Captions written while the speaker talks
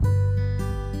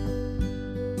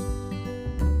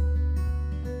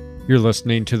You're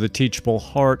listening to The Teachable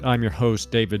Heart. I'm your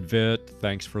host, David Vitt.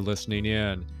 Thanks for listening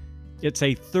in. It's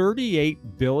a $38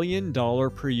 billion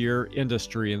per year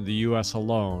industry in the U.S.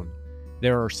 alone.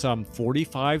 There are some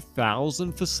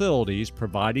 45,000 facilities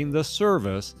providing this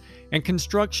service, and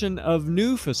construction of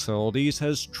new facilities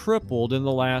has tripled in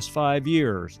the last 5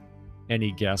 years.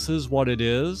 Any guesses what it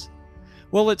is?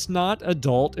 Well, it's not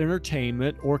adult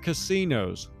entertainment or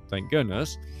casinos, thank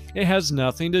goodness. It has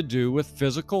nothing to do with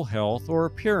physical health or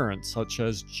appearance, such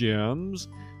as gyms,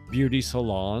 beauty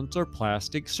salons, or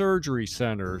plastic surgery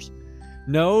centers.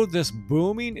 No, this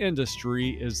booming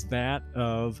industry is that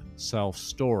of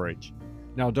self-storage.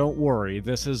 Now, don't worry,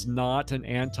 this is not an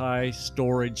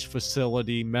anti-storage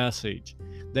facility message.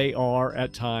 They are,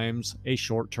 at times, a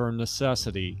short-term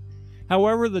necessity.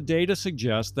 However, the data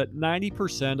suggests that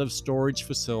 90% of storage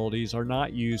facilities are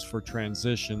not used for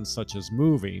transitions such as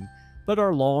moving, but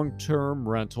are long-term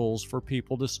rentals for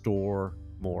people to store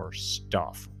more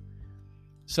stuff.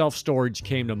 Self-storage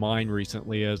came to mind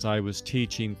recently as I was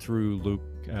teaching through Luke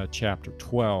chapter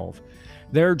 12.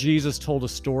 There, Jesus told a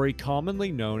story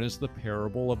commonly known as the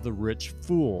parable of the rich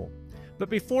fool.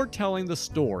 But before telling the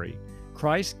story,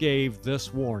 Christ gave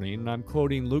this warning, and I'm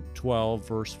quoting Luke 12,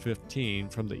 verse 15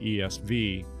 from the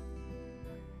ESV.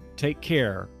 "Take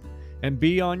care, and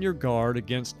be on your guard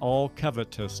against all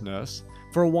covetousness,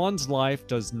 for one's life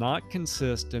does not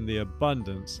consist in the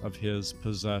abundance of his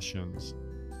possessions."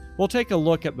 We'll take a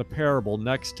look at the parable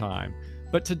next time,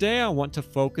 but today I want to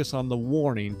focus on the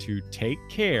warning to take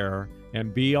care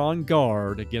and be on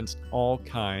guard against all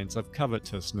kinds of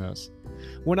covetousness.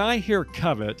 When I hear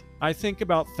covet, I think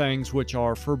about things which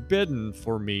are forbidden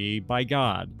for me by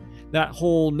God. That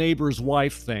whole neighbor's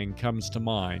wife thing comes to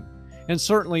mind. And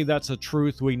certainly that's a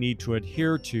truth we need to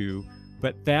adhere to,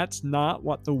 but that's not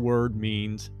what the word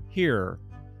means here.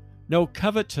 No,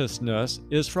 covetousness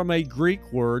is from a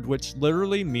Greek word which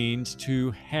literally means to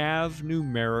have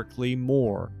numerically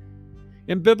more.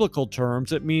 In biblical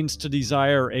terms, it means to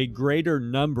desire a greater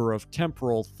number of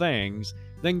temporal things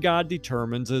than God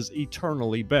determines as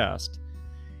eternally best.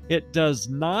 It does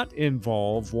not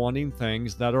involve wanting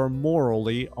things that are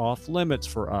morally off limits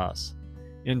for us.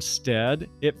 Instead,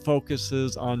 it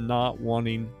focuses on not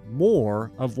wanting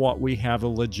more of what we have a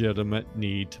legitimate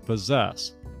need to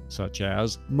possess, such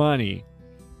as money.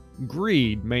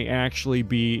 Greed may actually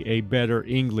be a better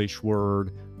English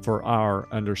word for our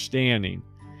understanding.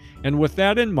 And with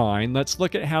that in mind, let's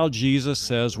look at how Jesus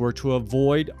says we're to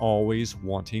avoid always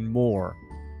wanting more.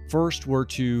 First, we're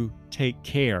to take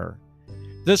care.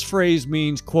 This phrase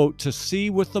means, quote, to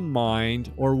see with the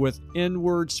mind or with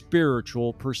inward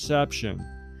spiritual perception.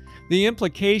 The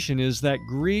implication is that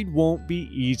greed won't be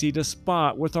easy to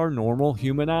spot with our normal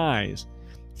human eyes.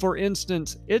 For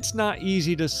instance, it's not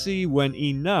easy to see when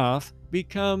enough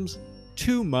becomes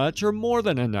too much or more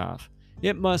than enough.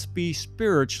 It must be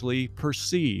spiritually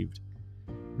perceived.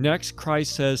 Next,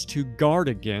 Christ says to guard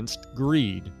against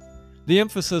greed. The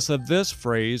emphasis of this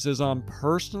phrase is on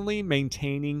personally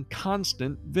maintaining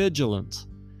constant vigilance.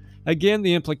 Again,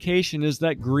 the implication is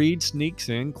that greed sneaks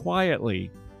in quietly.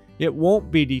 It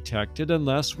won't be detected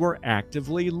unless we're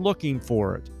actively looking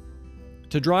for it.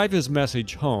 To drive his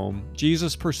message home,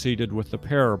 Jesus proceeded with the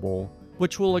parable,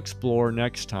 which we'll explore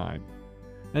next time.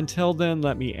 Until then,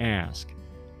 let me ask,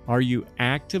 are you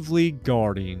actively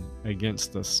guarding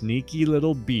against the sneaky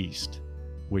little beast,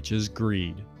 which is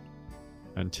greed?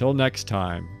 Until next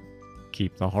time,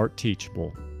 keep the heart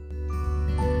teachable.